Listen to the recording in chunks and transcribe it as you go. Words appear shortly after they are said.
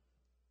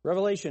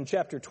Revelation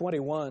chapter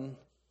 21.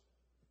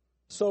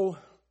 So,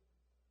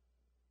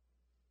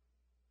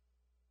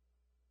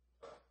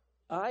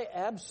 I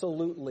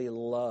absolutely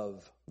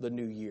love the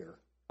new year.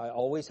 I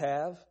always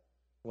have.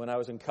 When I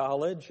was in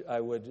college, I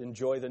would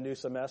enjoy the new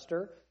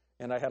semester,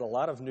 and I had a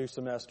lot of new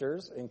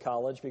semesters in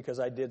college because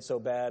I did so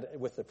bad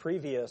with the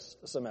previous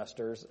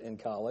semesters in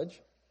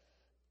college.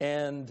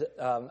 And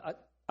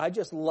I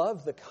just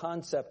love the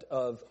concept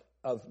of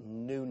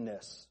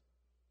newness.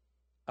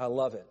 I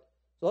love it.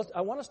 So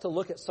I want us to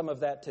look at some of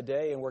that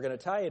today, and we're going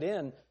to tie it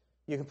in.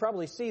 You can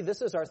probably see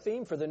this is our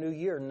theme for the new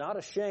year, not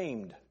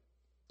ashamed.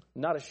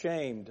 Not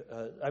ashamed.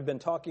 I've been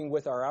talking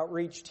with our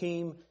outreach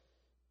team,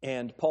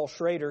 and Paul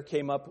Schrader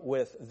came up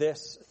with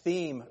this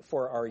theme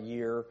for our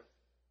year.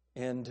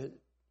 And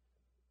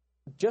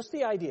just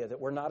the idea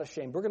that we're not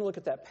ashamed. We're going to look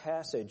at that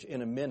passage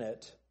in a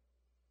minute.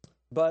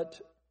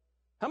 But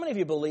how many of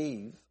you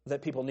believe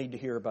that people need to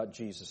hear about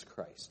Jesus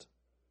Christ?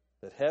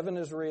 That heaven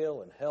is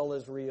real and hell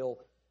is real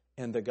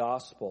and the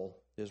gospel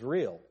is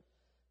real.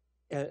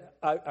 And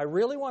I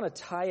really want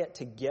to tie it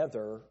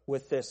together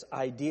with this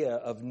idea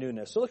of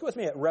newness. So look with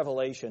me at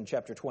Revelation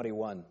chapter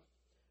 21.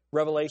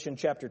 Revelation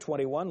chapter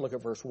 21, look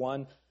at verse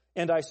 1.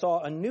 And I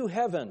saw a new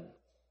heaven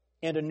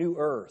and a new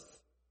earth.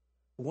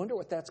 I wonder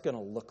what that's going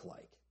to look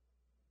like.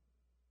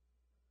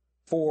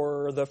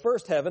 For the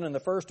first heaven and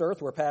the first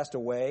earth were passed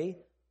away,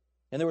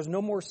 and there was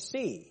no more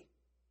sea.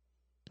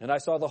 And I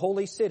saw the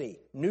holy city,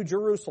 New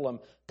Jerusalem,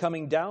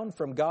 coming down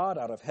from God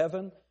out of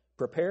heaven,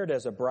 prepared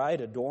as a bride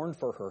adorned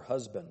for her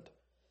husband.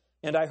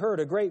 And I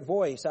heard a great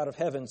voice out of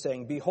heaven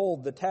saying,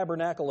 Behold, the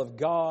tabernacle of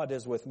God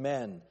is with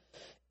men,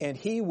 and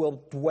he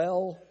will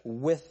dwell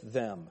with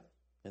them.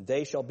 And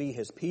they shall be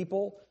his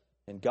people,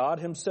 and God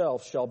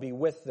himself shall be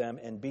with them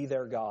and be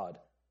their God.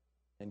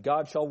 And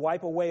God shall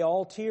wipe away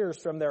all tears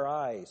from their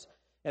eyes,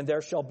 and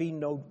there shall be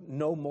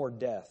no more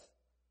death,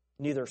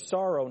 neither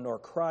sorrow nor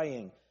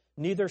crying,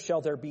 neither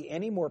shall there be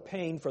any more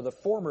pain, for the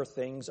former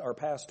things are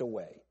passed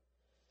away.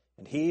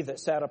 And he that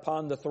sat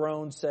upon the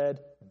throne said,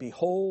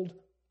 Behold,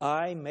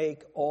 I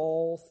make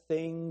all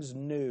things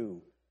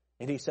new.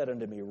 And he said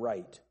unto me,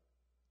 Write,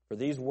 for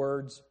these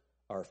words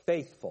are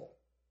faithful.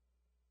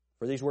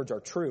 For these words are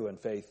true and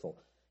faithful.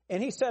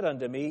 And he said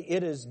unto me,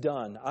 It is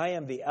done. I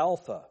am the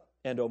Alpha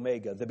and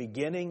Omega, the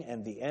beginning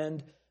and the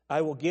end.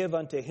 I will give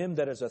unto him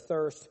that is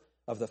athirst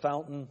of the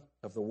fountain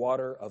of the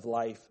water of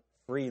life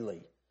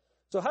freely.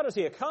 So how does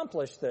he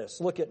accomplish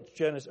this? Look at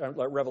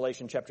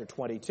Revelation chapter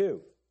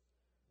 22.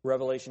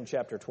 Revelation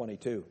chapter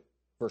 22,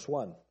 verse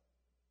 1.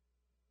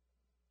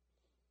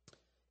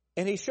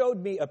 And he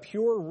showed me a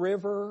pure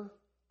river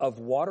of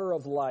water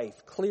of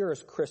life, clear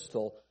as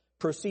crystal,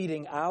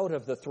 proceeding out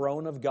of the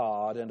throne of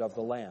God and of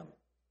the Lamb,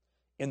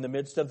 in the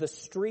midst of the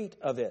street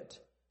of it,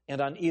 and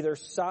on either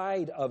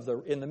side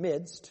in the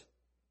midst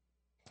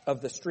of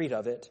the street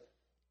of it,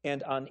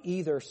 and on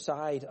either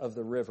side of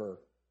the river,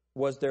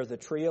 was there the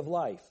tree of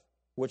life,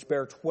 which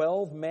bare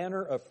 12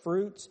 manner of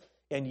fruits,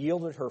 and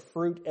yielded her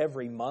fruit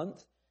every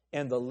month,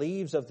 and the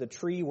leaves of the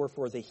tree were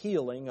for the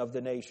healing of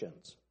the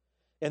nations.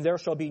 And there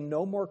shall be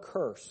no more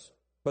curse,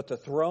 but the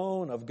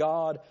throne of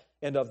God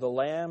and of the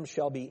Lamb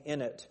shall be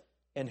in it,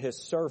 and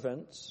his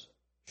servants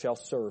shall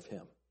serve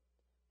him.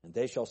 And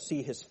they shall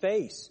see his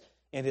face,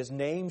 and his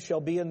name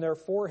shall be in their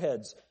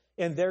foreheads,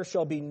 and there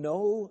shall be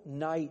no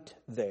night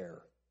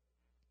there.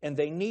 And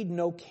they need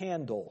no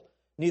candle,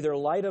 neither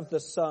light of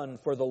the sun,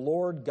 for the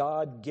Lord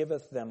God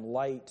giveth them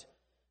light,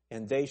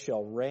 and they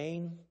shall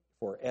reign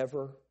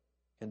forever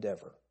and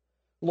ever.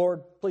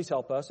 Lord, please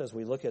help us as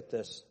we look at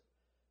this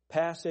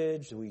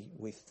passage.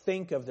 We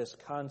think of this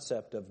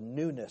concept of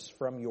newness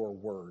from your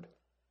word.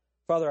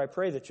 Father, I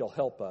pray that you'll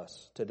help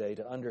us today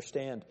to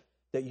understand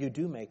that you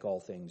do make all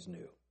things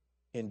new.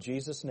 In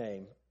Jesus'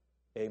 name,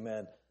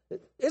 amen.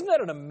 Isn't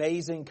that an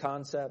amazing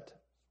concept?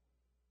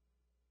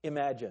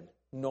 Imagine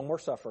no more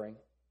suffering,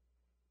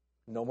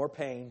 no more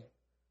pain,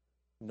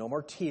 no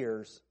more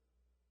tears,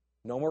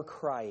 no more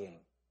crying.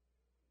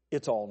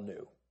 It's all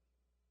new.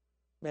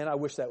 Man, I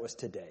wish that was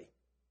today.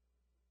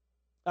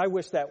 I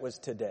wish that was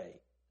today.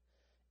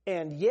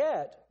 And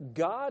yet,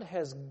 God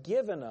has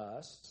given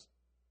us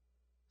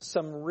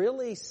some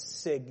really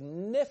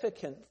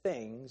significant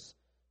things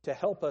to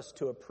help us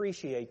to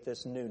appreciate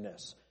this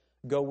newness.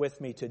 Go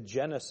with me to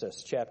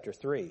Genesis chapter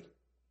 3.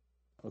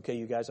 Okay,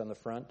 you guys on the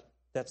front?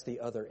 That's the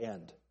other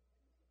end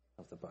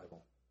of the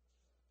Bible.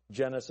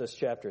 Genesis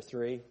chapter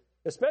 3.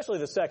 Especially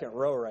the second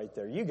row right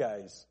there. You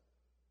guys.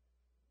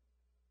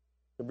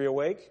 You'll be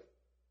awake?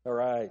 All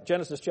right.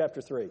 Genesis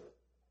chapter 3.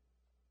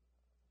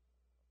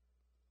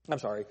 I'm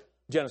sorry.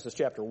 Genesis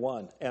chapter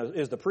 1.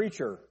 Is the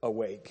preacher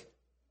awake?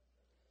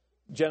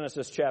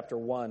 Genesis chapter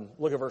 1.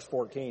 Look at verse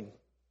 14.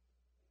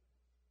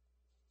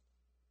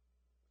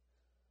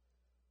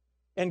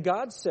 And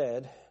God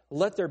said,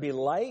 Let there be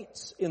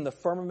lights in the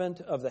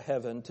firmament of the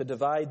heaven to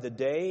divide the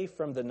day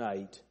from the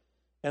night,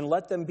 and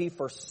let them be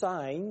for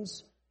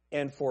signs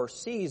and for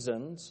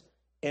seasons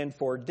and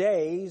for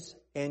days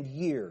and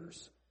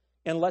years.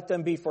 And let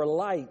them be for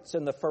lights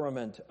in the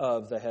firmament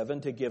of the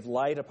heaven to give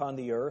light upon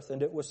the earth.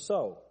 And it was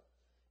so.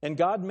 And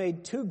God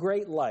made two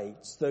great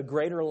lights, the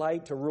greater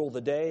light to rule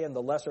the day and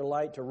the lesser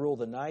light to rule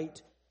the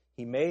night.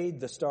 He made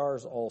the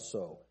stars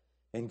also.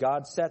 And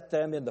God set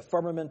them in the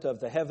firmament of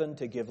the heaven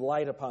to give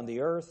light upon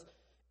the earth,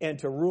 and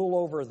to rule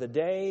over the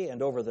day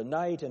and over the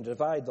night, and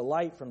divide the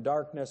light from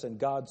darkness. And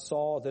God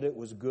saw that it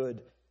was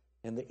good.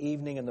 And the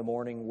evening and the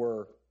morning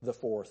were the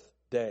fourth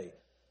day.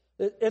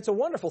 It's a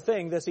wonderful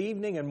thing. This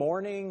evening and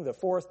morning, the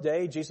fourth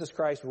day, Jesus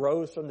Christ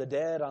rose from the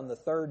dead on the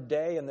third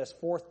day, and this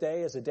fourth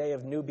day is a day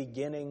of new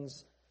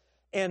beginnings.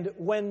 And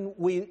when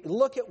we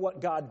look at what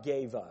God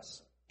gave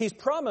us, He's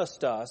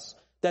promised us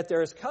that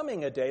there is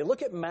coming a day.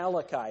 Look at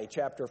Malachi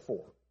chapter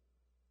 4.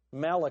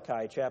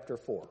 Malachi chapter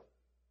 4.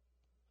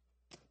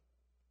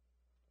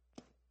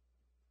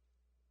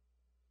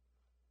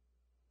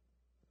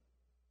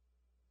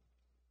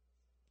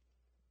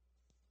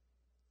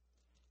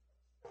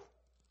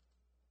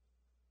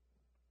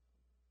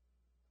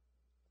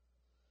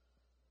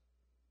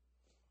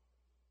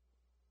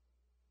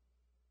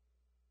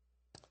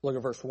 Look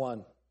at verse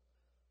 1.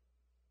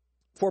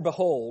 For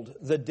behold,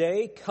 the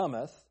day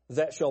cometh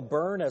that shall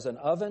burn as an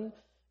oven,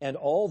 and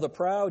all the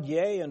proud,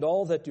 yea, and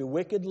all that do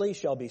wickedly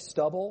shall be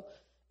stubble.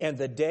 And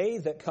the day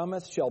that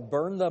cometh shall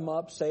burn them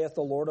up, saith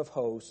the Lord of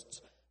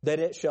hosts, that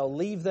it shall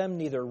leave them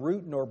neither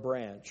root nor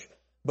branch.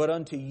 But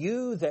unto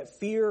you that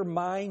fear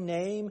my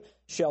name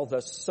shall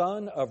the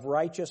Son of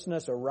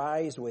Righteousness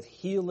arise with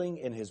healing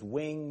in his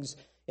wings,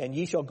 and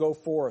ye shall go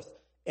forth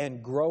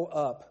and grow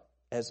up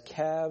as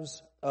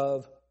calves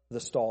of the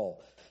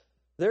stall.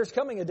 There's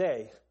coming a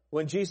day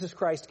when Jesus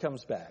Christ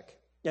comes back,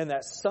 and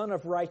that Son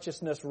of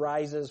Righteousness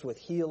rises with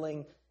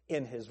healing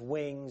in his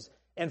wings.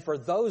 And for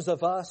those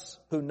of us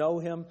who know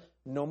him,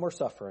 no more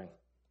suffering,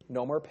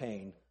 no more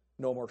pain,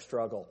 no more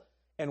struggle.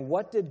 And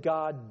what did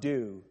God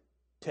do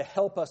to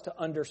help us to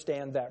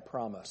understand that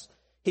promise?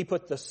 He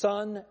put the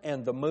sun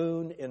and the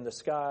moon in the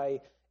sky,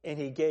 and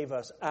he gave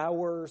us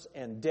hours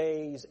and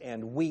days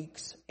and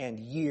weeks and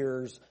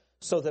years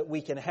so that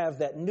we can have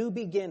that new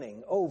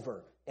beginning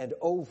over and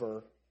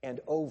over and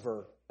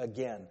over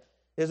again.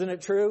 Isn't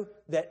it true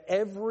that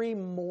every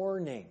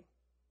morning,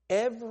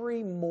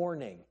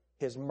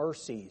 his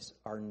mercies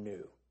are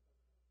new?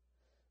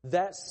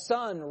 That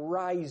sun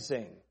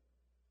rising,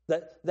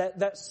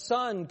 that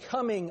sun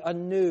coming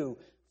anew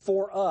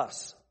for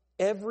us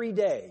every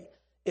day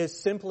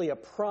is simply a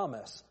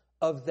promise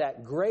of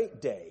that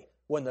great day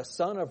when the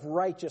Son of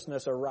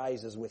Righteousness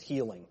arises with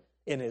healing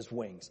in his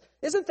wings.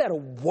 Isn't that a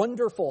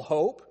wonderful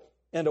hope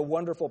and a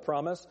wonderful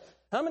promise?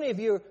 How many of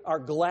you are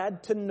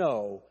glad to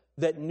know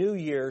that New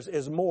Year's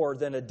is more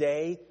than a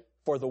day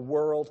for the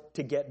world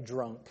to get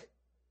drunk?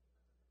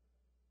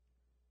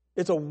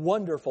 It's a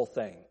wonderful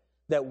thing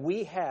that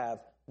we have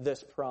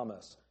this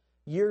promise.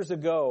 Years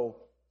ago,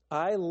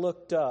 I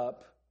looked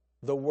up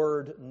the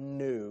word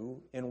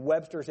new in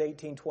Webster's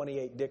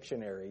 1828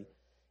 dictionary,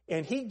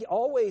 and he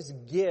always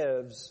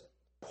gives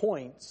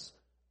points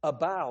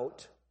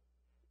about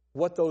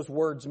what those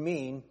words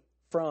mean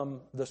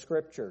from the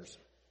Scriptures.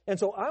 And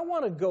so I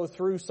want to go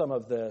through some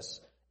of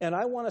this, and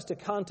I want us to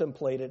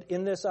contemplate it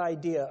in this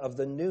idea of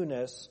the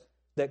newness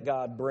that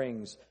God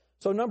brings.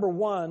 So number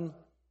one,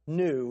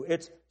 new.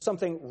 It's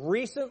something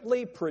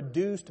recently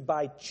produced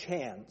by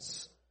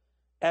chance.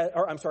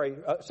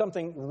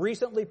 Something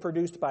recently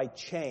produced by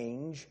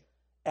change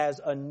as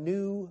a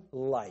new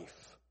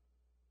life.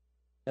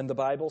 And the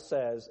Bible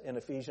says in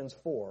Ephesians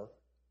 4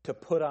 to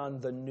put on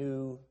the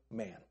new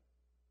man.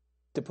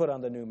 To put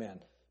on the new man.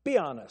 Be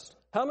honest.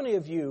 How many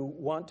of you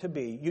want to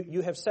be,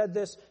 you have said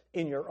this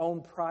in your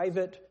own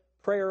private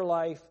prayer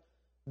life,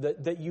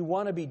 that you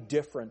want to be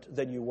different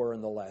than you were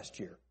in the last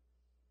year?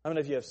 How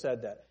many of you have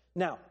said that?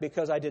 Now,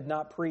 because I did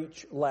not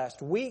preach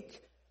last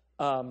week,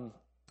 and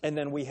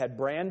then we had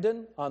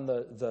Brandon on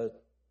the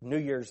New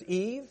Year's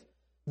Eve,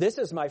 this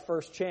is my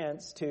first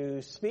chance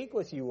to speak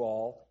with you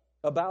all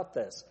about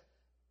this.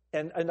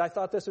 And I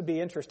thought this would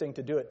be interesting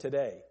to do it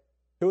today.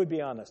 Who would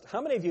be honest?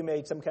 How many of you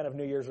made some kind of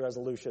New Year's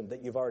resolution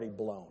that you've already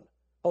blown?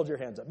 Hold your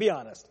hands up. Be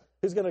honest.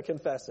 Who's going to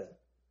confess it?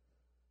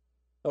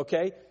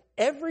 Okay?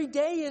 Every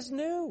day is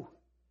new.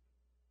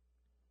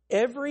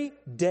 Every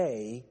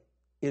day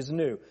is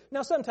new.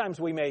 Now, sometimes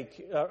we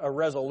make a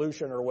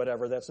resolution or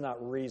whatever that's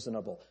not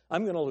reasonable.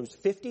 I'm going to lose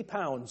 50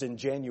 pounds in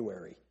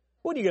January.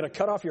 What, are you going to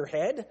cut off your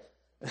head?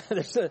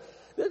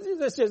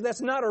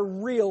 That's not a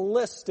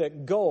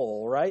realistic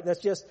goal, right?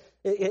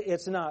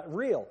 It's not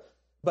real.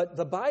 But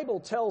the Bible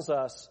tells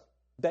us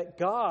that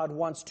God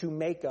wants to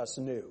make us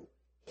new.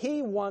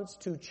 He wants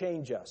to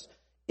change us.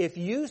 If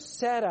you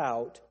set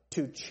out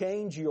to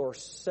change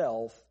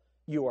yourself,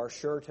 you are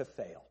sure to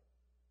fail.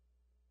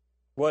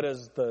 What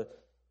does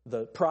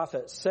the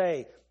prophet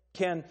say?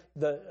 Can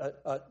the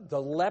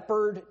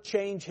leopard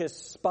change his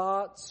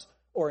spots,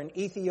 or an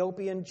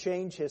Ethiopian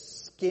change his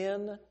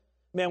skin?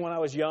 Man, when I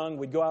was young,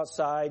 we'd go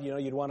outside,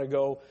 you'd want to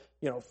go,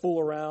 fool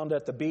around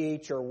at the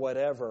beach or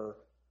whatever.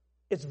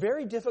 It's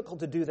very difficult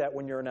to do that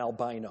when you're an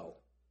albino.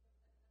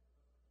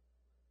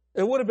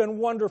 It would have been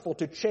wonderful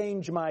to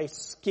change my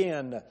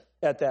skin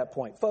at that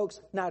point.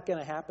 Folks, not going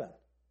to happen.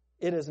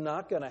 It is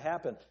not going to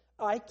happen.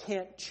 I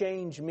can't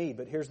change me,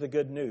 but here's the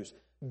good news.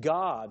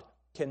 God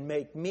can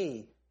make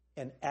me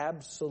an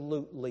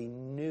absolutely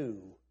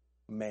new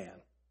man.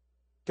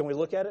 Can we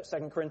look at it?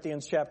 2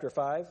 Corinthians chapter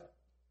 5.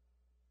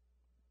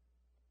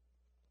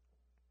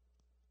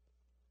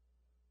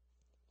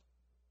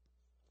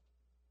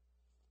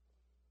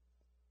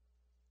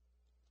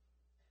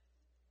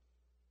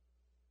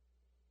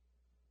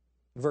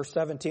 Verse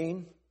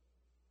 17.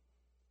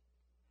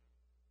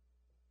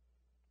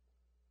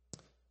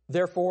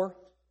 Therefore,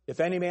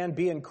 if any man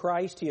be in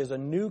Christ, he is a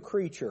new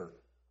creature.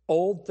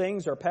 Old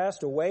things are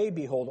passed away.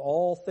 Behold,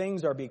 all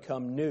things are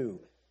become new.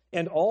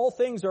 And all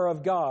things are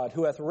of God,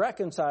 who hath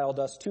reconciled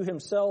us to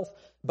himself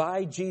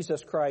by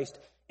Jesus Christ,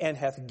 and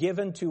hath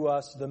given to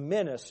us the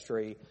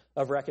ministry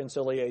of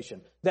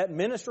reconciliation. That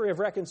ministry of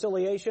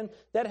reconciliation,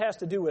 that has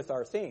to do with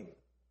our theme.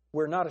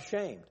 We're not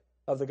ashamed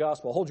of the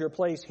gospel. Hold your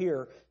place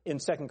here in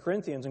 2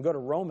 Corinthians and go to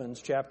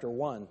Romans chapter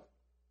 1.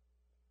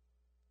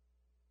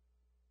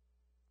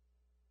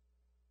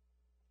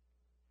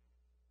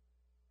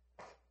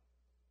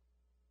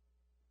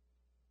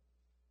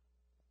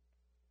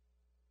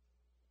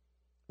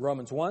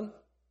 Romans 1,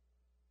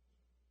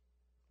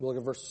 we'll look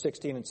at verses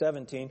 16 and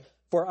 17.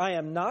 For I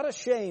am not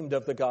ashamed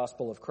of the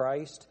gospel of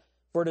Christ,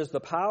 for it is the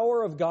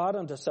power of God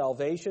unto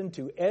salvation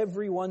to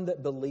everyone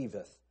that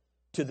believeth,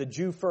 to the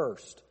Jew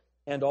first,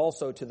 and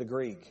also to the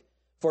Greek.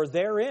 For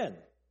therein,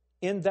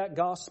 in that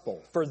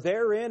gospel, for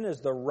therein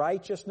is the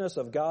righteousness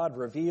of God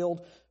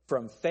revealed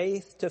from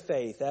faith to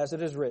faith, as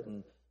it is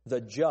written,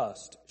 the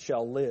just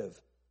shall live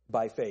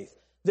by faith.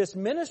 This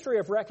ministry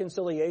of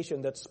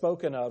reconciliation that's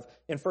spoken of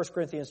in 1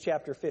 Corinthians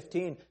chapter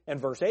 15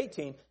 and verse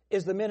 18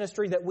 is the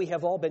ministry that we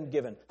have all been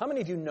given. How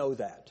many of you know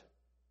that?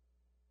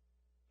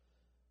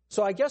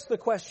 So I guess the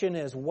question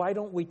is, why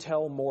don't we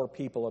tell more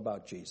people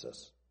about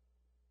Jesus?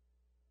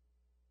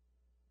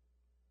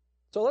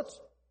 So let's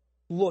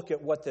look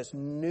at what this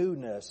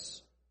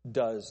newness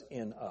does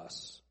in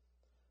us.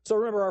 So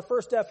remember, our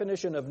first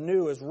definition of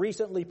new is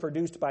recently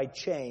produced by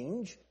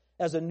change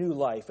as a new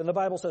life. And the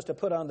Bible says to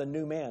put on the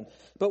new man.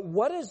 But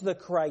what is the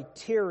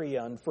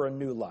criterion for a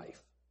new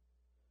life?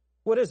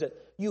 What is it?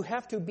 You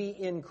have to be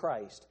in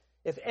Christ.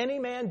 If any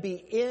man be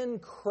in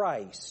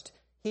Christ,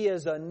 he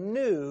is a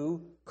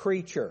new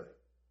creature.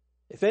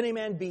 If any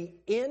man be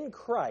in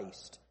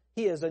Christ,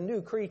 he is a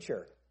new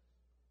creature.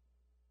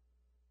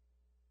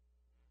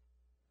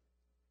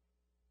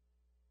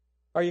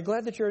 Are you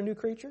glad that you're a new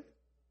creature?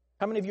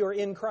 How many of you are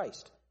in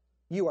Christ?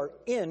 You are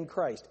in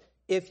Christ.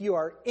 If you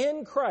are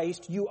in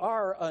Christ, you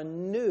are a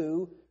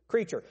new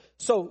creature.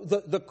 So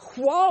the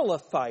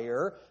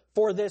qualifier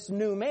for this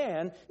new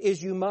man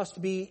is you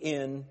must be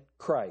in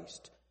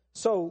Christ.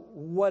 So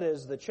what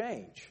is the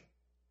change?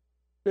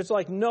 It's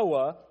like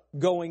Noah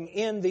going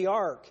in the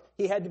ark.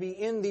 He had to be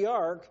in the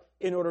ark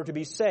in order to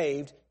be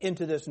saved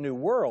into this new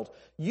world.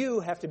 You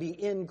have to be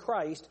in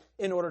Christ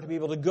in order to be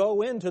able to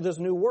go into this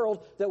new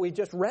world that we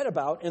just read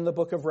about in the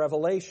book of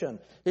Revelation.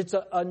 It's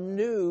a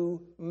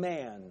new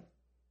man.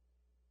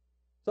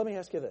 So let me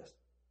ask you this.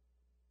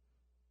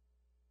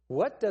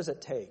 What does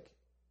it take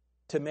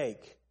to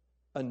make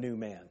a new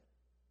man?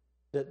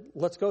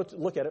 Let's go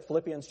look at it,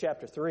 Philippians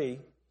chapter 3.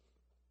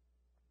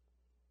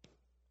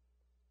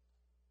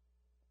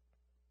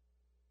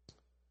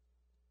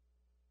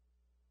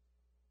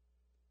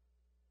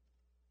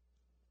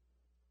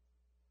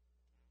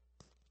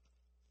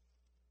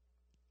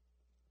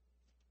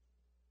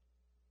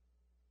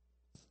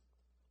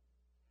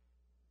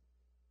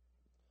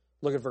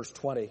 Look at verse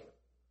 20.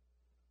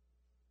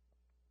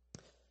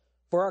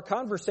 For our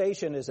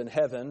conversation is in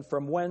heaven,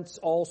 from whence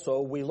also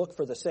we look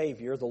for the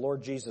Savior, the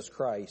Lord Jesus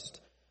Christ,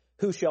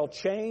 who shall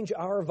change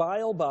our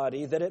vile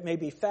body, that it may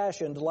be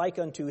fashioned like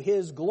unto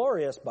his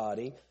glorious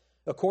body,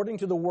 according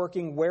to the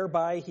working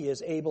whereby he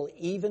is able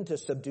even to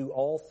subdue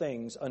all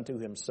things unto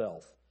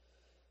himself.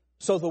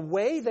 So the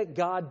way that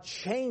God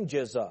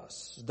changes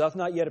us doth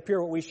not yet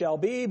appear what we shall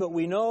be, but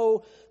we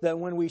know that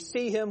when we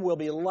see him, we'll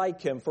be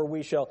like him, for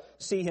we shall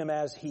see him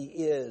as he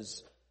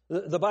is.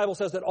 The Bible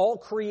says that all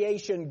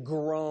creation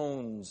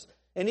groans,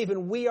 and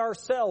even we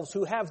ourselves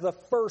who have the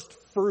first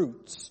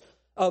fruits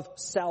of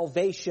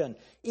salvation,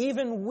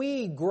 even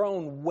we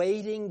groan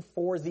waiting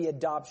for the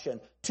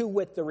adoption, to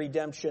wit the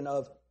redemption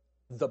of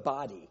the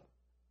body.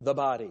 The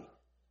body.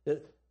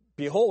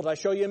 Behold, I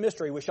show you a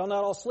mystery. We shall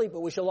not all sleep,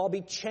 but we shall all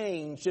be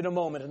changed in a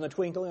moment, in the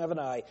twinkling of an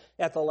eye,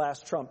 at the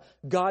last trump.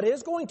 God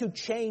is going to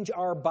change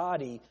our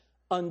body.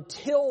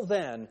 Until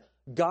then,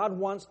 God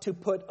wants to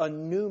put a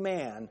new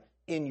man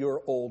in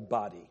your old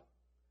body.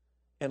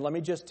 And let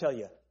me just tell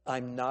you,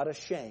 I'm not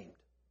ashamed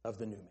of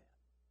the new man.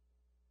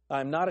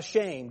 I'm not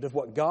ashamed of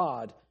what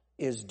God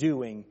is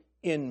doing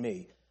in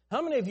me.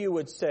 How many of you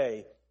would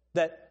say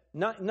that,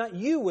 not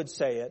you would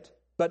say it,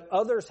 but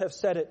others have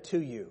said it to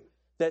you,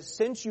 that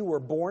since you were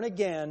born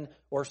again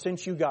or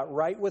since you got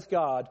right with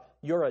God,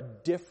 you're a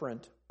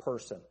different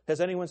person?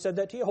 Has anyone said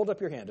that to you? Hold up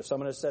your hand if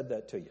someone has said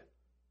that to you.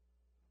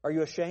 Are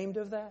you ashamed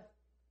of that?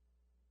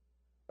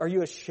 Are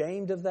you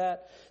ashamed of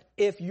that?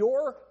 If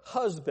your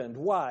husband,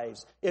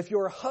 wives, if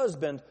your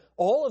husband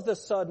all of a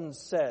sudden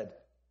said,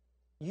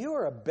 you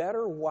are a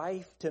better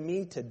wife to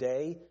me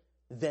today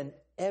than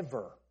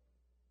ever.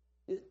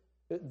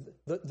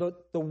 The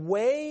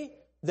way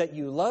that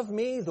you love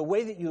me, the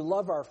way that you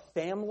love our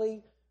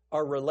family,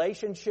 our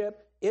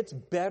relationship, it's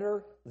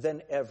better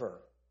than ever.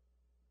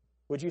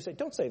 Would you say,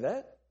 don't say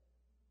that?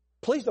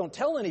 Please don't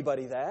tell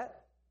anybody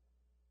that.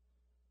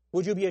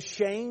 Would you be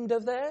ashamed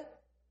of that?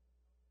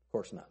 Of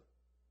course not.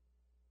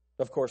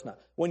 Of course not.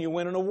 When you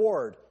win an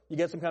award, you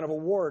get some kind of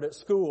award at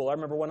school. I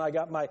remember when I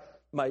got my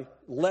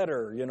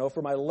letter,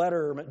 for my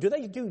Letterman. Do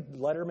they do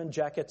Letterman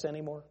jackets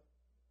anymore?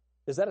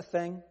 Is that a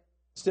thing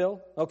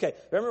still? Okay.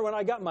 Remember when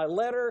I got my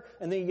letter,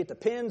 and then you get the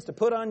pins to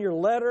put on your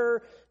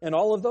letter and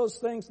all of those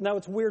things? Now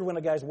it's weird when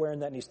a guy's wearing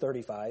that and he's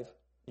 35.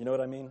 You know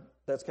what I mean?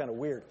 That's kind of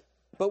weird.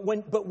 But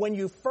when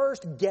you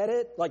first get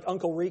it, like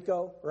Uncle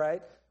Rico,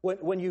 right?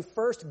 When you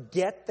first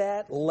get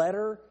that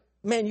letter,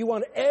 man, you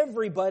want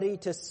everybody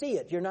to see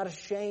it. You're not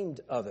ashamed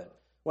of it.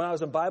 When I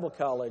was in Bible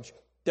college,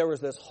 there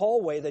was this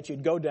hallway that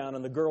you'd go down,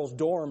 and the girls'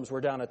 dorms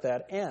were down at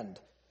that end.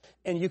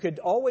 And you could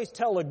always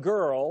tell a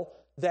girl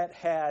that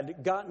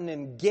had gotten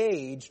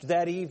engaged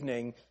that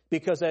evening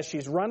because as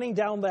she's running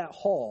down that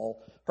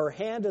hall, her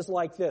hand is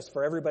like this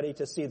for everybody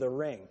to see the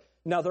ring.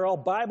 Now, they're all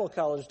Bible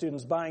college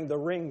students buying the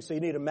ring, so you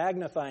need a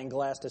magnifying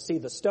glass to see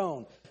the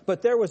stone.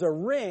 But there was a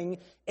ring,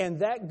 and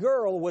that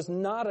girl was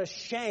not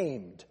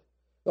ashamed.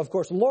 Of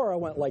course, Laura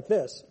went like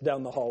this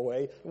down the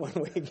hallway when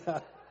we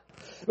got...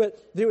 But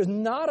she was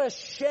not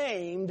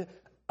ashamed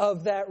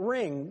of that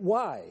ring.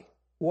 Why?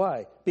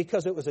 Why?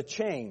 Because it was a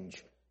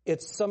change.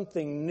 It's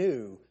something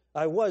new.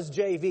 I was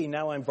JV,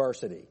 now I'm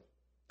varsity.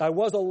 I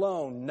was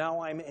alone,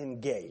 now I'm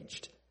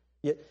engaged.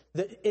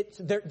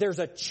 There's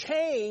a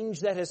change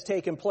that has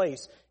taken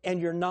place,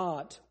 and you're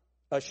not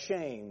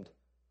ashamed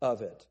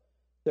of it.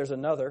 There's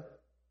another.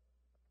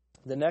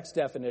 The next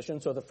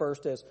definition, so the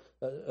first is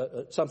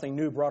something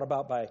new brought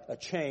about by a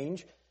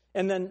change.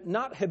 And then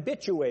not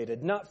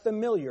habituated, not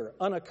familiar,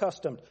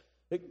 unaccustomed.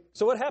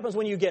 So what happens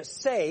when you get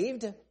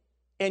saved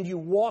and you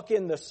walk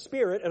in the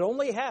Spirit? It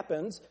only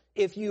happens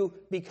if you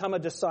become a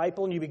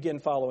disciple and you begin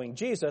following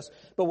Jesus.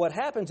 But what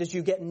happens is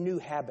you get new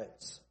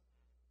habits.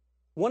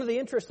 One of the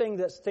interesting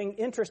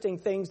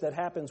things that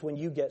happens when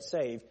you get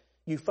saved,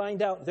 you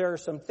find out there are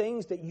some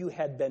things that you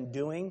had been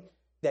doing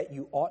that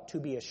you ought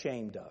to be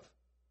ashamed of.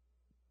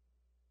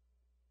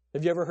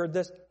 Have you ever heard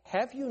this?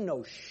 Have you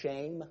no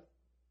shame?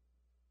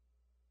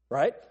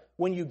 Right?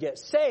 When you get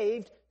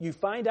saved, you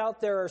find out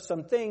there are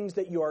some things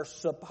that you are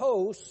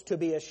supposed to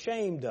be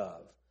ashamed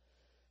of.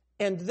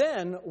 And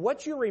then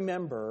what you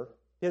remember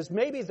is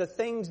maybe the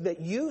things that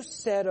you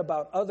said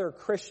about other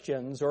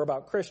Christians or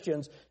about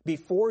Christians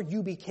before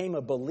you became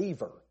a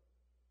believer.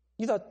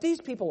 You thought,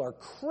 these people are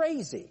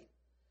crazy.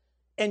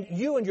 And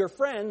you and your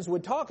friends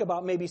would talk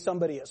about maybe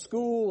somebody at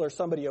school or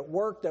somebody at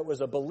work that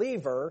was a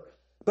believer,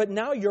 but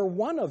now you're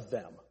one of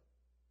them.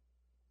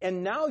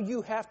 And now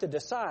you have to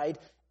decide,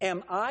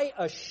 am I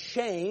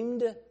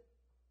ashamed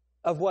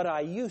of what I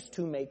used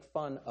to make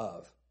fun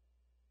of?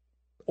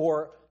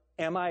 Or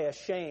am I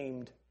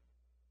ashamed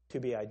to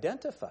be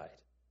identified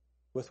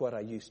with what I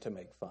used to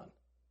make fun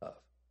of?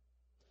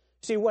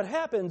 See, what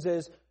happens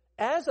is,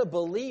 as a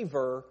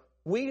believer,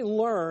 we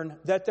learn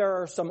that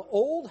there are some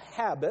old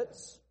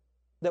habits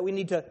that we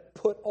need to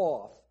put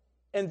off,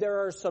 and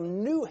there are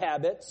some new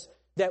habits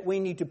that we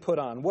need to put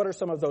on. What are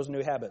some of those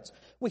new habits?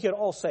 We could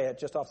all say it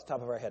just off the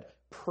top of our head.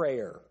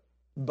 Prayer,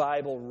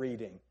 Bible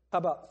reading. How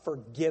about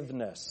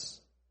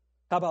forgiveness?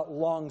 How about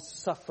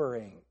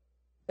long-suffering?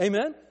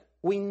 Amen?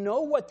 We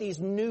know what these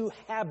new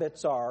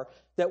habits are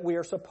that we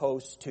are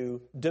supposed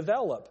to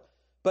develop.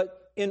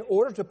 But in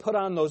order to put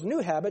on those new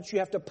habits, you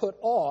have to put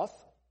off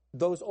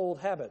those old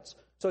habits.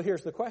 So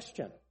here's the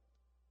question.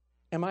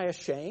 Am I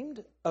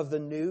ashamed of the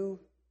new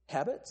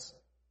habits?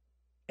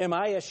 Am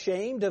I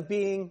ashamed of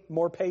being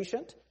more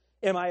patient?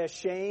 Am I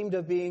ashamed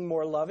of being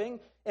more loving?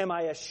 Am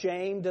I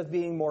ashamed of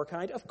being more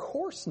kind? Of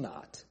course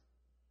not.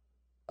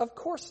 Of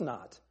course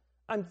not.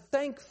 I'm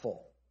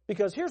thankful,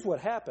 because here's what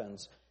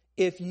happens.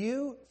 If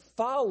you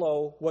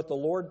follow what the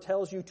Lord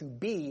tells you to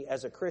be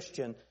as a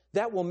Christian,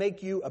 that will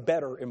make you a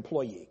better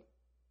employee.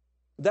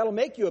 That'll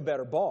make you a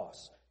better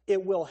boss.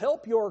 It will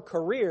help your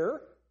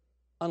career,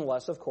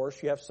 unless, of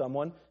course, you have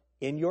someone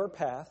in your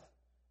path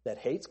that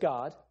hates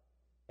God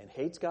and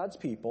hates God's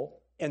people,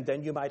 and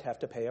then you might have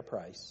to pay a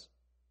price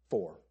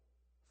for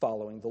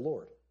following the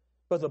Lord.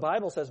 But the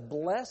Bible says,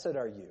 blessed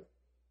are you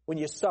when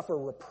you suffer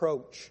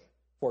reproach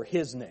for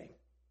His name.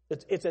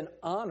 It's an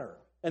honor,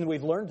 and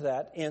we've learned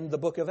that in the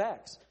book of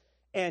Acts.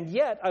 And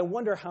yet, I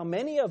wonder how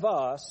many of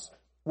us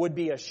would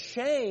be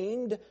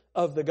ashamed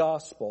of the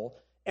gospel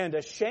and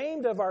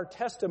ashamed of our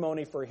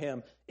testimony for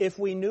Him if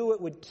we knew it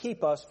would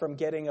keep us from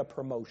getting a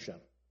promotion.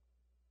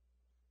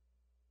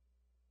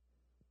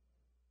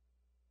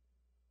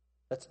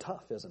 That's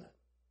tough, isn't it?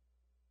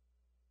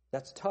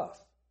 That's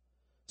tough.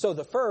 So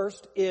the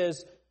first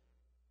is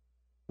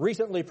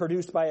recently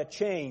produced by a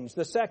change.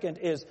 The second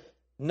is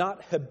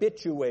not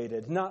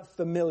habituated, not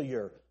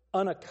familiar,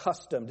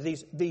 unaccustomed.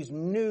 These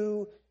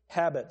new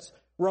habits.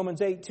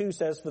 Romans 8:2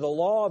 says, "For the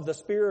law of the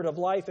Spirit of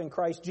life in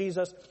Christ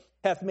Jesus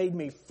hath made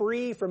me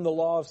free from the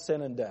law of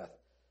sin and death."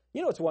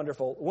 You know what's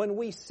wonderful? When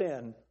we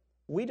sin,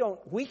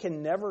 we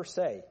can never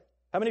say,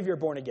 how many of you are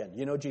born again?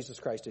 You know Jesus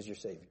Christ is your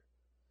Savior.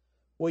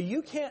 Well,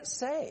 you can't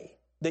say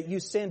that you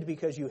sinned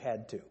because you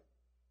had to.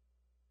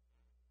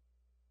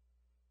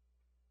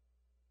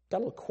 Got a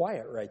little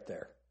quiet right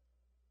there.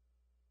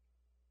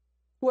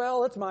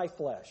 Well, it's my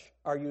flesh.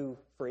 Are you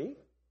free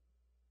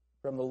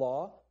from the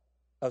law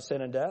of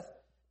sin and death?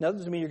 Now, that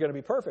doesn't mean you're going to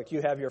be perfect.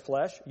 You have your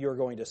flesh, you're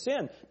going to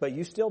sin, but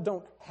you still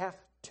don't have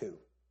to.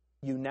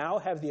 You now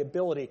have the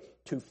ability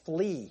to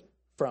flee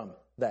from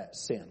that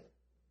sin.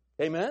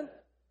 Amen?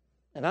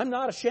 And I'm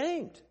not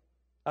ashamed.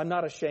 I'm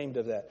not ashamed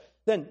of that.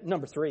 Then,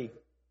 number three.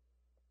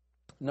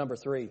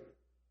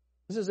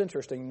 This is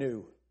interesting,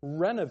 new.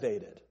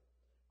 Renovated.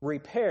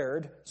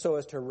 Repaired so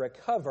as to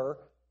recover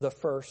the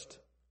first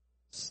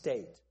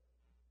state.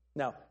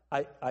 Now,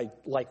 I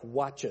like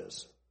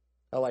watches.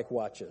 I like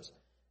watches.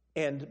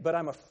 But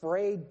I'm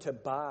afraid to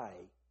buy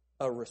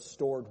a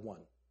restored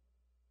one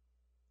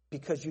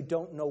because you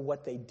don't know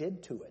what they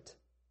did to it.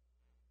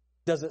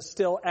 Does it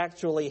still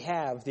actually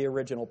have the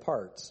original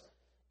parts?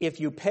 If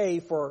you pay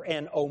for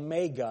an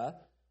Omega,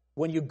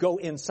 when you go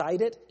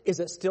inside it, is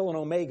it still an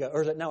Omega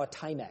or is it now a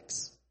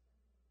Timex?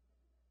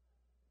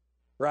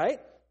 Right?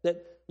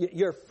 That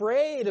you're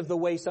afraid of the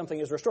way something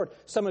is restored.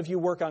 Some of you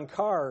work on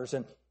cars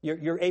and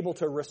you're able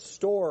to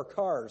restore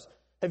cars.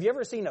 Have you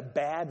ever seen a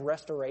bad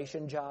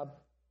restoration job?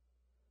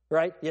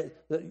 Right?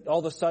 All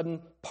of a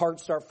sudden,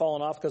 parts start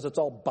falling off because it's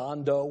all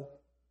Bondo.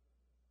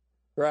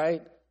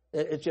 Right?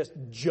 It's just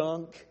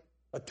junk,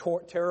 a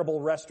terrible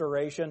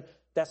restoration.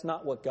 That's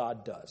not what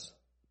God does.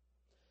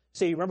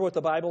 See, remember what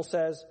the Bible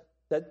says?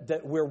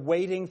 That we're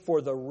waiting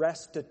for the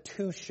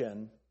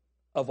restitution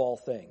of all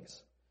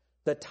things.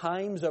 The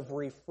times of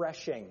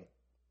refreshing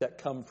that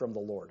come from the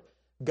Lord.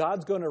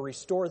 God's going to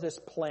restore this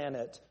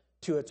planet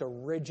to its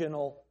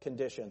original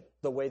condition,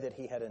 the way that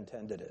He had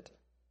intended it.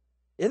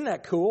 Isn't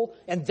that cool?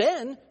 And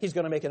then He's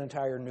going to make an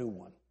entire new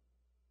one.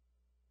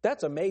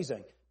 That's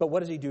amazing. But what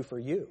does He do for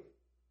you?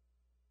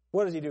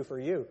 What does He do for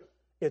you?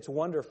 It's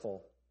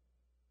wonderful.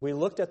 We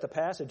looked at the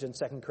passage in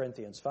 2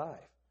 Corinthians 5.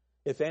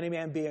 If any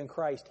man be in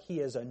Christ, he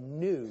is a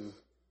new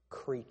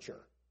creature.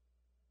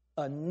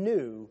 A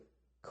new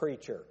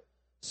creature.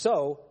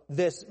 So,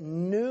 this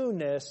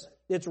newness,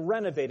 it's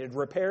renovated,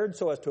 repaired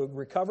so as to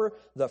recover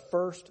the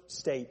first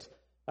state.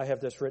 I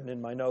have this written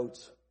in my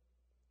notes.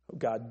 Oh,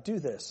 God, do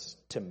this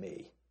to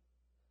me.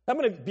 I'm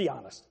going to be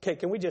honest. Okay,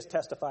 can we just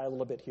testify a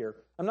little bit here?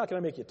 I'm not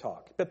going to make you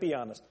talk, but be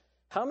honest.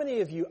 How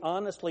many of you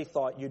honestly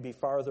thought you'd be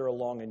farther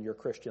along in your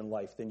Christian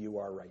life than you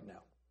are right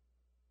now?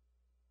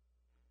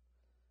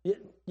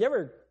 You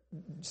ever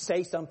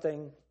say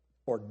something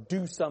or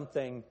do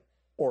something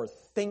or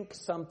think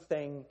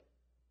something,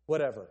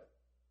 whatever,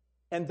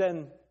 and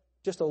then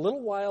just a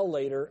little while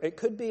later, it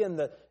could be in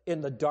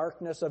the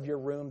darkness of your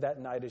room that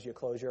night as you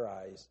close your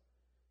eyes,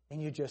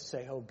 and you just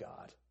say, "Oh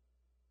God,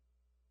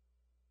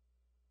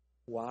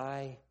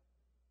 why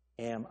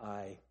am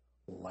I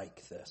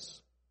like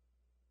this?"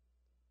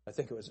 I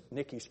think it was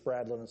Nikki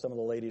Spradlin and some of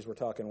the ladies were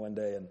talking one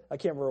day, and I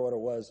can't remember what it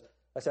was.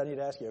 I said, "I need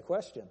to ask you a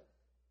question."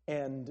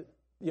 And,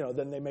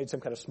 then they made some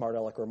kind of smart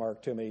aleck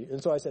remark to me.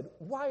 And so I said,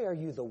 "Why are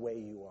you the way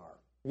you are?"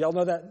 Y'all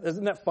know that?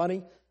 Isn't that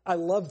funny? I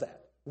love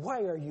that.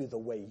 Why are you the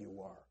way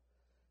you are?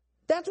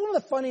 That's one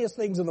of the funniest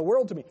things in the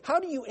world to me. How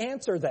do you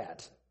answer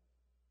that?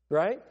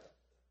 Right?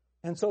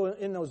 And so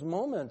in those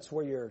moments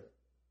where you're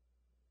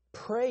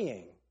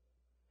praying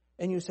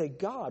and you say,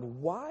 "God,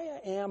 why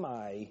am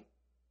I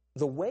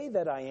the way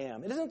that I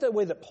am?" It isn't the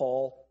way that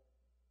Paul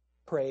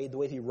prayed, the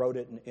way he wrote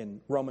it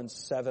in Romans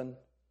 7.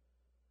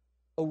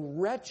 "O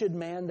wretched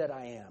man that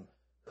I am,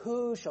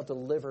 who shall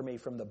deliver me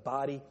from the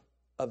body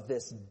of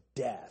this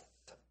death?"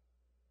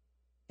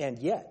 And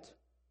yet,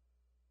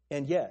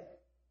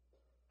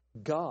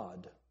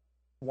 God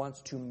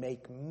wants to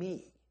make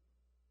me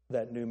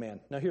that new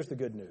man. Now here's the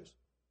good news.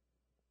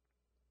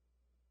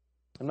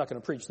 I'm not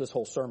going to preach this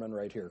whole sermon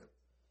right here.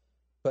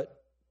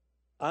 But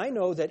I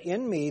know that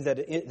in me, that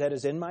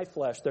is in my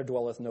flesh, there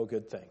dwelleth no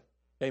good thing.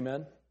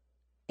 Amen?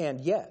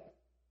 And yet,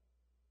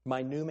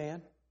 my new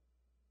man,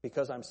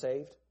 because I'm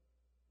saved,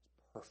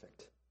 is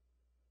perfect,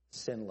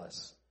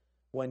 sinless.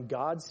 When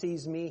God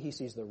sees me, He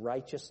sees the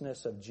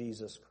righteousness of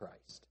Jesus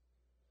Christ.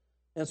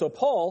 And so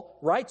Paul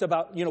writes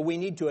about, we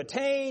need to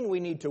attain, we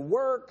need to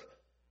work.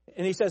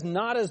 And he says,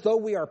 not as though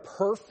we are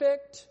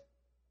perfect.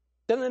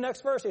 Then in the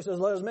next verse, he says,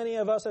 let as many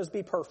of us as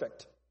be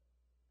perfect.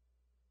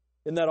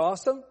 Isn't that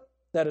awesome?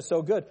 That is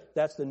so good.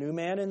 That's the new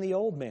man and the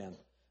old man.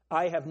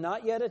 I have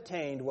not yet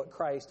attained what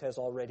Christ has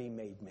already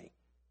made me.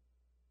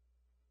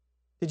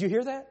 Did you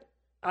hear that?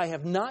 I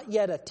have not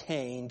yet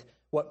attained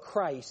what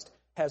Christ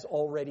has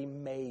already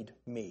made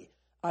me.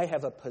 I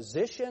have a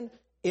position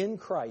in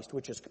Christ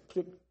which is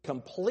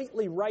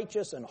completely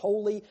righteous and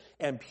holy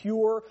and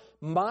pure.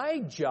 My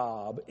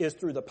job is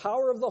through the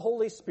power of the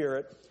Holy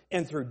Spirit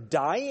and through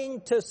dying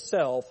to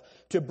self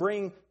to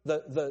bring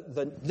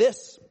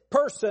this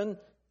person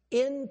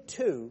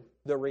into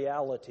the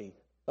reality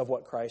of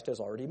what Christ has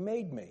already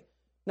made me.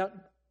 Now,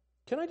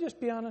 can I just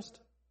be honest?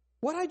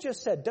 What I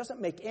just said doesn't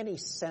make any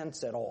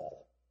sense at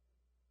all.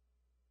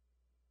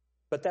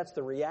 But that's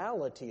the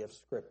reality of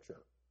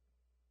Scripture.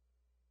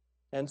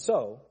 And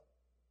so,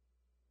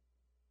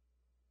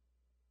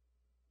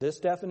 this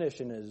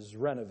definition is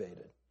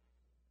renovated,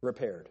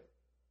 repaired,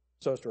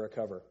 so as to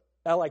recover.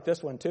 I like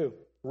this one too.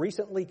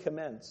 Recently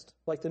commenced,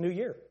 like the new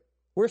year.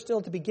 We're still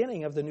at the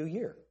beginning of the new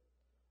year.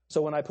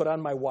 So when I put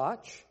on my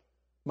watch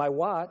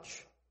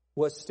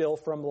was still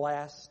from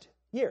last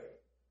year.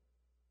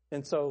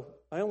 And so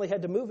I only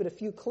had to move it a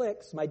few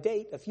clicks, my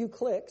date, a few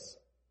clicks,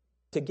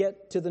 to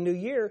get to the new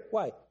year.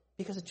 Why?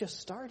 Because it just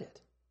started.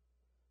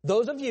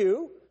 Those of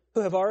you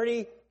who have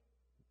already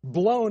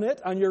blown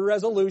it on your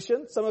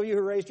resolution, some of you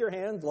who raised your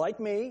hand, like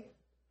me,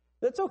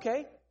 that's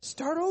okay.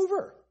 Start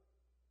over.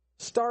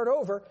 Start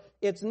over.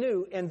 It's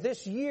new, and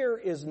this year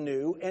is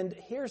new. And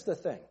here's the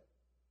thing.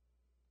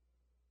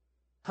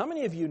 How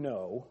many of you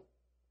know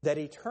that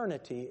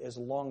eternity is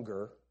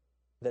longer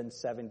than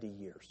 70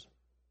 years?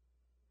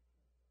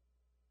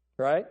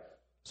 Right?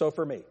 So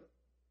for me,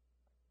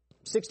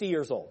 60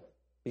 years old.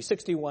 Be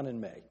 61 in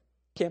May.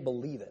 Can't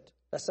believe it.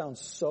 That sounds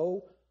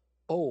so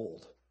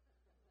old.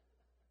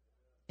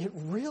 It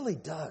really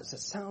does.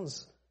 It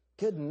sounds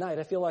good night.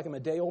 I feel like I'm a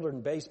day older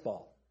than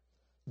baseball.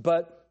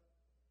 But,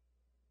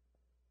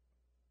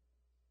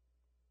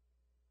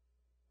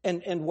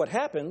 and what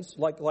happens,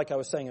 like I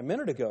was saying a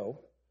minute ago,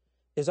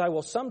 is I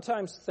will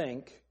sometimes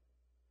think,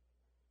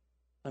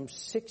 I'm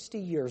 60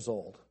 years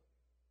old.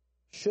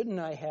 Shouldn't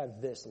I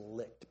have this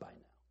licked by now?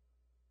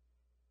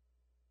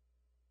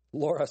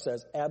 Laura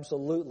says,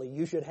 absolutely,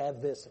 you should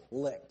have this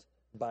licked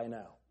by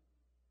now.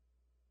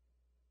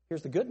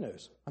 Here's the good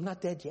news. I'm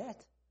not dead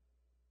yet.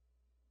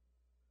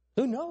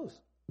 Who knows?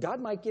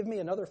 God might give me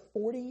another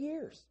 40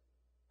 years.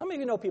 How many of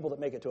you know people that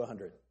make it to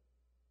 100?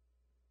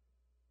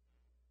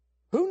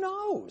 Who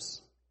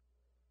knows?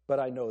 But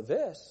I know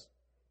this.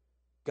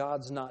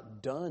 God's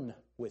not done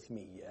with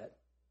me yet.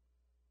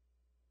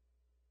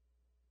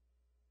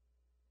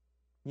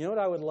 You know what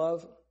I would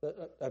love?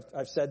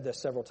 I've said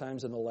this several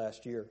times in the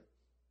last year.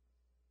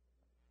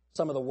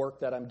 Some of the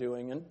work that I'm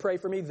doing. And pray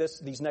for me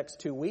these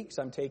next 2 weeks.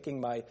 I'm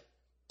taking my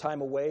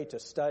time away to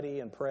study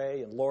and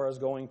pray. And Laura's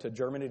going to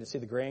Germany to see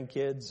the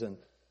grandkids. And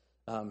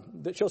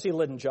she'll see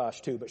Lyd and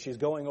Josh too. But she's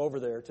going over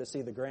there to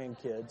see the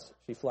grandkids.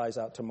 She flies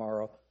out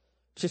tomorrow.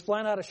 She's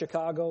flying out of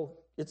Chicago.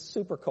 It's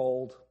super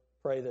cold.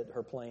 Pray that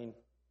her plane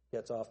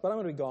gets off. But I'm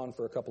going to be gone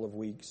for a couple of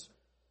weeks.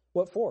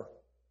 What for?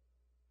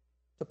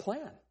 To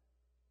plan.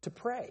 To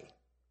pray,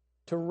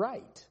 to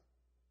write,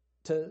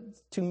 to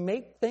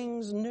make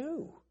things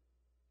new.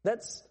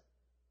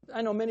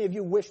 I know many of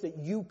you wish that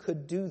you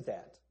could do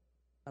that.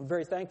 I'm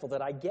very thankful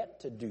that I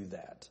get to do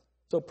that.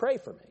 So pray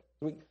for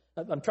me.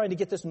 I'm trying to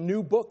get this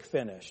new book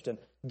finished and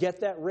get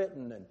that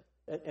written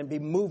and be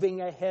moving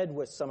ahead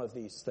with some of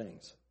these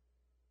things.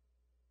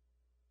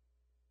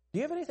 Do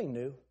you have anything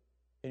new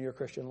in your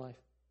Christian life?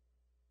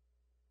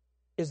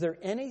 Is there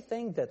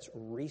anything that's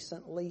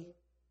recently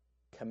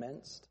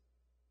commenced?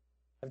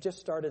 I've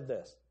just started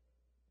this.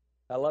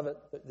 I love it.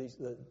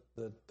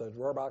 The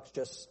Rohrbachs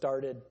just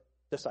started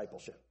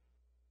discipleship.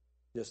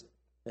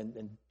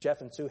 And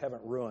Jeff and Sue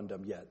haven't ruined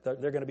them yet.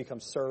 They're going to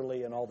become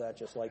surly and all that,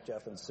 just like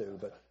Jeff and Sue.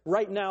 But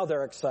right now,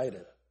 they're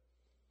excited.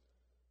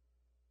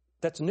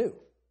 That's new.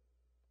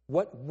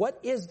 What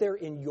is there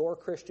in your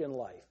Christian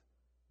life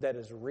that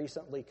is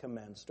recently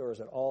commenced, or is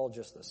it all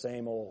just the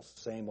same old,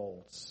 same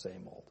old,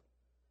 same old?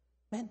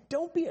 Man,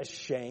 don't be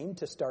ashamed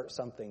to start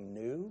something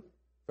new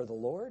for the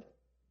Lord.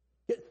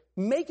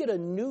 Make it a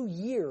new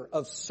year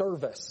of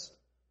service,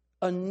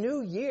 a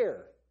new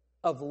year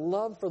of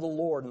love for the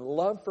Lord and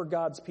love for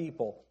God's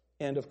people,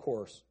 and, of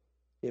course,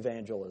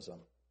 evangelism.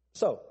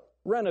 So,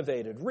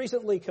 renovated,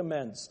 recently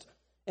commenced,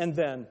 and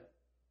then,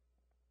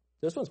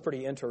 this one's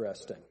pretty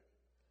interesting.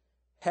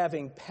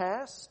 Having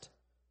passed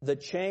the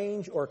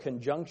change or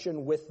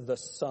conjunction with the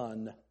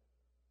sun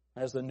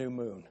as the new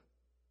moon.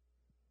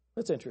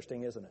 That's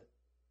interesting, isn't it?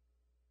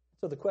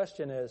 So the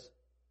question is,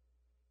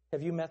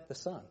 have you met the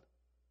sun?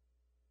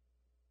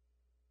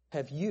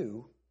 Have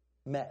you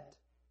met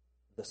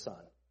the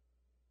Son,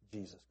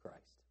 Jesus Christ?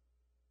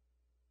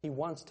 He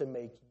wants to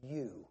make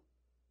you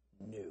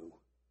new.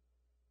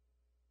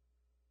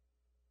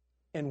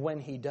 And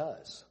when he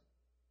does,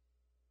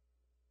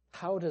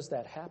 how does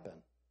that happen?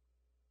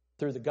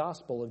 Through the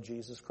gospel of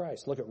Jesus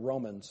Christ. Look at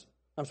 1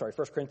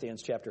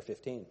 Corinthians chapter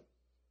 15.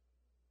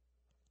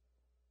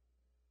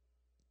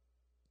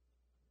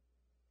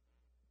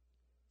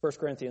 1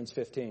 Corinthians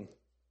 15.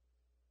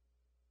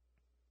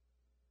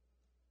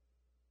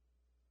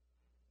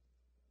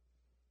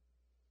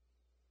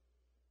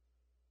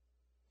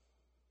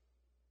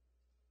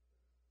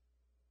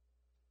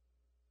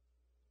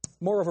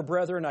 Moreover,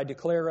 brethren, I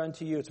declare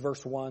unto you, it's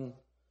verse 1,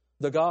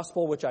 the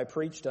gospel which I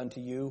preached unto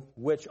you,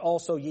 which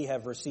also ye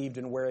have received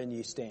and wherein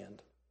ye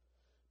stand,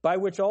 by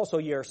which also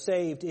ye are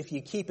saved, if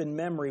ye keep in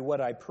memory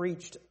what I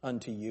preached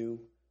unto you,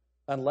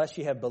 unless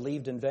ye have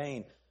believed in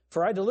vain.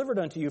 For I delivered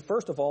unto you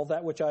first of all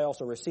that which I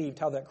also received,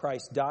 how that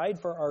Christ died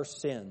for our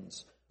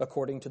sins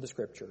according to the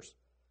Scriptures,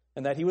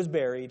 and that he was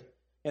buried,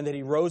 and that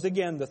he rose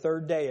again the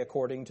third day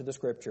according to the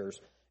Scriptures,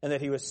 and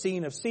that he was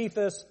seen of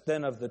Cephas,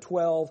 then of the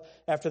 12.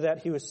 After that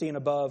he was seen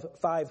above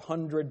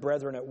 500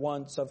 brethren at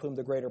once, of whom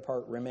the greater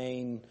part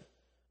remain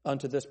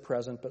unto this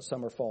present, but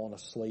some are fallen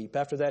asleep.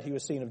 After that he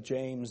was seen of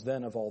James,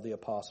 then of all the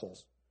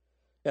apostles.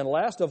 And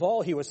last of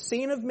all he was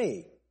seen of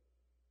me,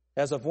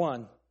 as of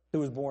one who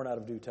was born out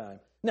of due time.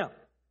 Now,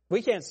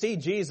 we can't see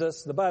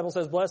Jesus. The Bible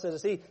says, blessed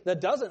is he that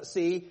doesn't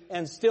see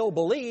and still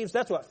believes.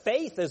 That's what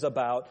faith is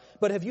about.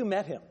 But have you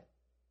met him?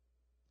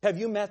 Have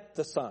you met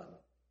the Son?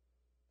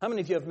 How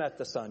many of you have met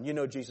the Son? You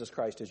know Jesus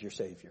Christ as your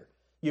Savior.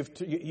 You've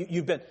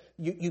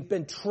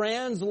been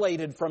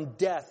translated from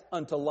death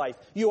unto life.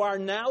 You are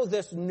now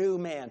this new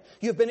man.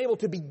 You've been able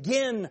to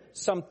begin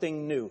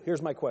something new.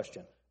 Here's my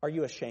question. Are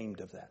you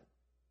ashamed of that?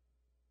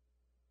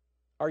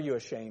 Are you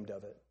ashamed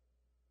of it?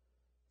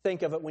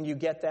 Think of it when you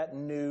get that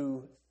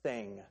new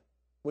thing.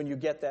 When you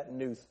get that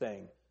new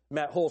thing.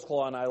 Matt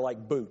Holzclaw and I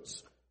like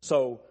boots.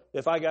 So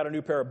if I got a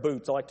new pair of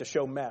boots, I like to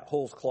show Matt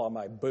Holzclaw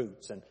my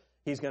boots. And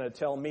he's going to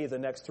tell me the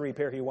next 3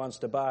 pair he wants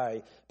to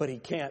buy, but he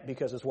can't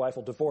because his wife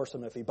will divorce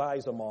him if he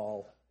buys them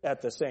all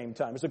at the same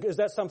time. Is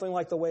that something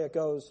like the way it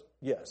goes?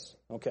 Yes.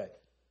 Okay.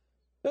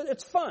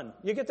 It's fun.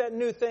 You get that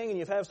new thing and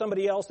you have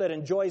somebody else that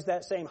enjoys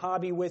that same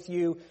hobby with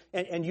you,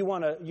 and you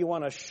want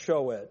to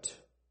show it.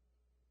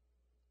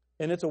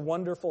 And it's a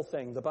wonderful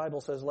thing. The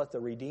Bible says, let the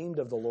redeemed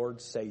of the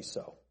Lord say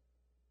so.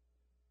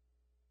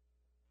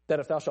 That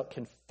if thou shalt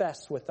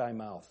confess with thy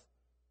mouth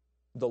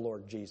the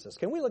Lord Jesus.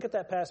 Can we look at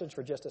that passage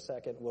for just a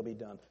second? We'll be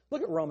done.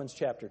 Look at Romans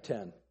chapter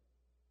 10.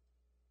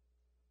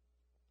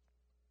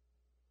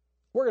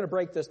 We're going to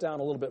break this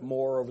down a little bit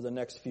more over the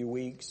next few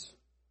weeks.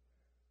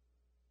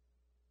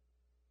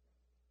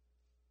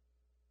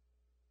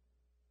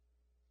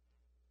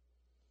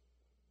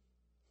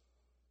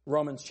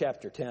 Romans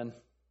chapter 10.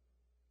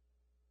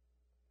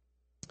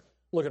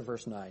 Look at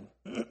verse 9.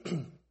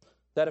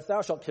 That if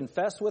thou shalt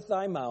confess with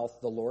thy mouth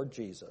the Lord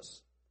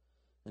Jesus,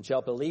 and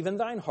shalt believe in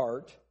thine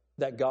heart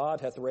that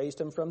God hath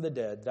raised him from the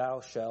dead,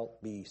 thou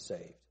shalt be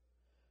saved.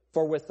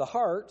 For with the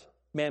heart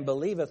man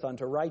believeth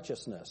unto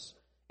righteousness,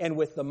 and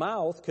with the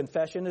mouth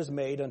confession is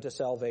made unto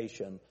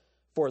salvation.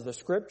 For the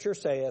Scripture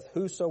saith,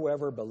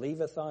 whosoever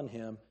believeth on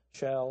him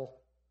shall,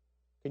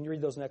 can you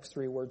read those next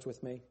 3 words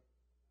with me?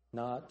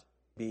 Not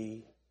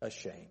be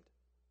ashamed.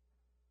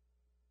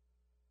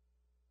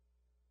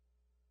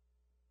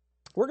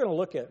 We're going to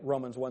look at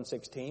Romans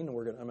 1:16, and I'm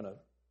going to,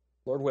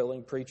 Lord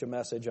willing, preach a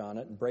message on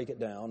it and break it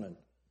down. And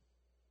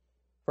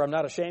for I'm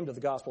not ashamed of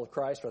the gospel of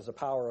Christ, for it's the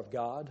power of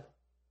God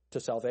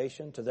to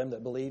salvation, to them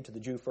that believe, to the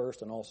Jew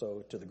first, and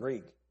also to the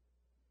Greek.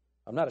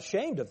 I'm not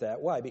ashamed of that.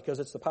 Why? Because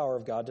it's the power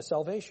of God to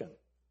salvation.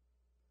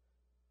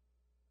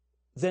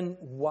 Then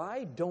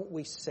why don't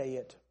we say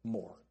it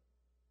more?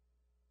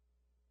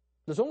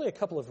 There's only a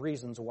couple of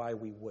reasons why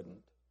we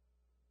wouldn't.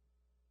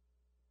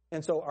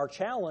 And so our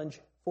challenge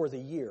for the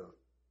year,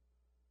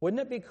 wouldn't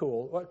it be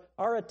cool?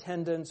 Our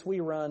attendance,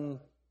 we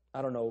run,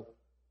 I don't know,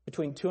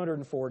 between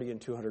 240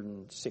 and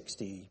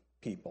 260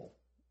 people.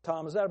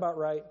 Tom, is that about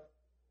right?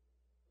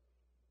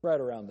 Right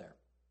around there.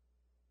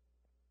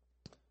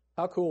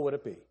 How cool would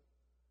it be?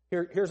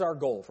 Here's our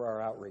goal for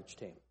our outreach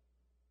team.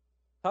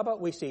 How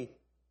about we see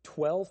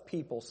 12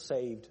 people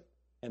saved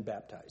and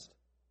baptized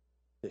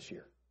this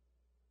year?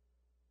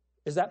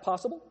 Is that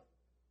possible?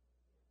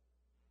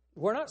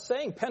 We're not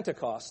saying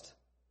Pentecost.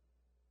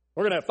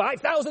 We're going to have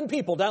 5,000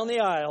 people down the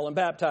aisle and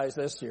baptized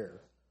this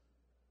year.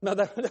 Now,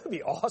 that would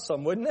be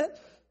awesome, wouldn't it?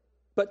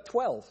 But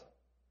 12.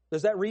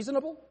 Is that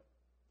reasonable?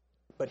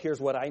 But here's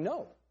what I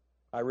know.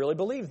 I really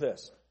believe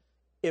this.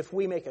 If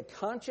we make a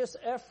conscious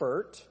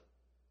effort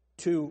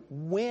to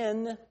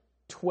win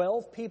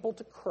 12 people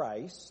to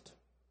Christ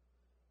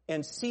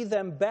and see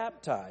them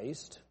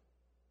baptized,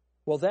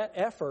 well, that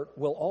effort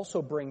will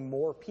also bring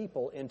more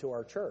people into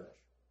our church.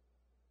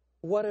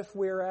 What if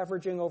we're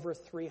averaging over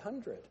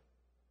 300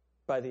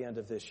 by the end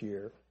of this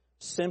year,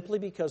 simply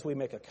because we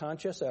make a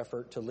conscious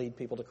effort to lead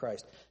people to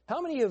Christ?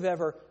 How many of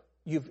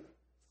you've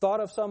thought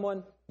of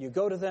someone, you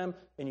go to them,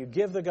 and you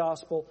give the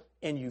gospel,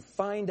 and you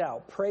find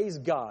out, praise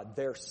God,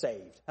 they're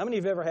saved? How many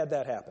of you have ever had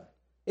that happen?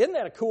 Isn't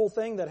that a cool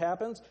thing that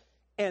happens?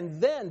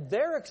 And then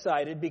they're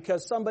excited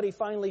because somebody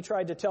finally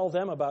tried to tell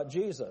them about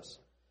Jesus.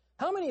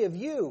 How many of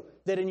you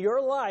that in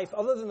your life,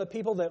 other than the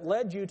people that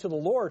led you to the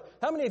Lord,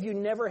 how many of you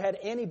never had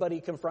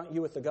anybody confront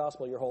you with the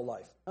gospel your whole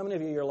life? How many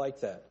of you are like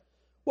that?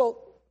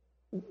 Well,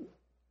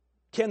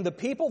 can the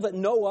people that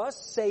know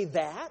us say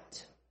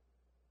that?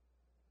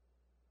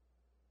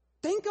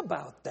 Think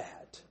about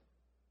that.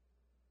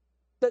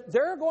 That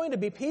there are going to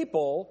be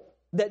people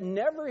that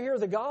never hear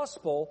the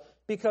gospel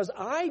because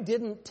I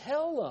didn't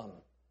tell them.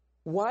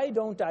 Why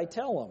don't I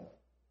tell them?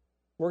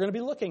 We're going to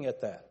be looking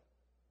at that.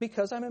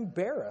 Because I'm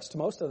embarrassed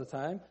most of the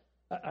time.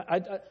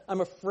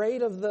 I'm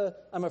afraid of the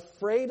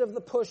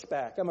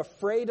pushback. I'm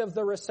afraid of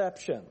the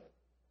reception.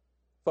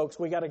 Folks,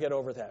 we got to get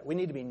over that. We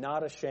need to be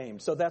not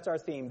ashamed. So that's our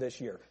theme this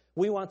year.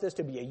 We want this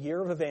to be a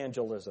year of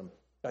evangelism,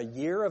 a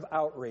year of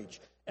outreach.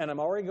 And I'm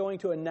already going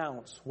to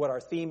announce what our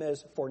theme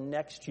is for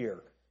next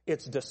year.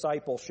 It's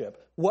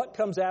discipleship. What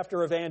comes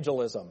after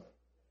evangelism?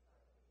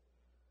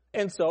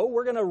 And so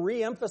we're going to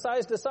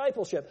re-emphasize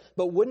discipleship.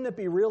 But wouldn't it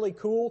be really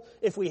cool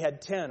if we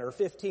had 10 or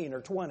 15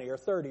 or 20 or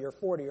 30 or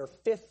 40 or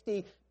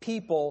 50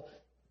 people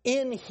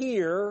in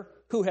here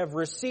who have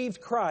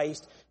received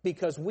Christ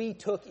because we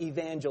took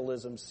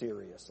evangelism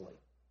seriously?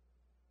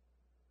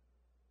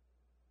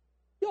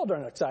 Y'all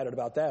aren't excited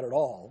about that at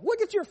all.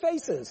 Look at your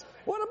faces.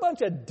 What a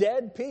bunch of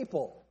dead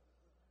people.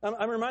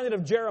 I'm reminded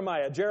of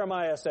Jeremiah.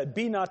 Jeremiah said,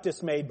 "Be not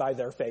dismayed by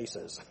their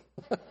faces."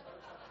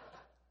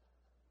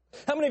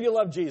 How many of you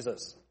love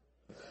Jesus?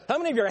 How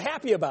many of you are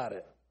happy about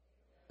it?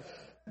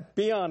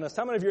 Be honest.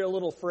 How many of you are a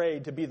little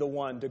afraid to be the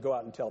one to go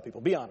out and tell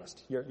people? Be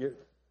honest.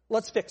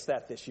 Let's fix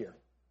that this year.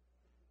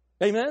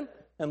 Amen?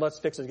 And let's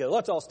fix it together.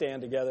 Let's all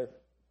stand together.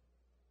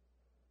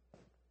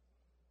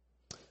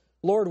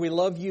 Lord, we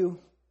love you.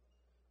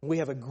 We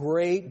have a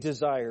great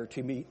desire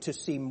to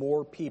see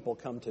more people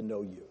come to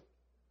know you.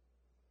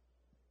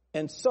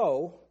 And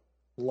so,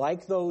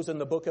 like those in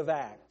the book of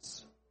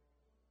Acts,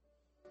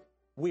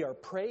 we are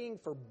praying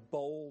for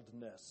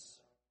boldness.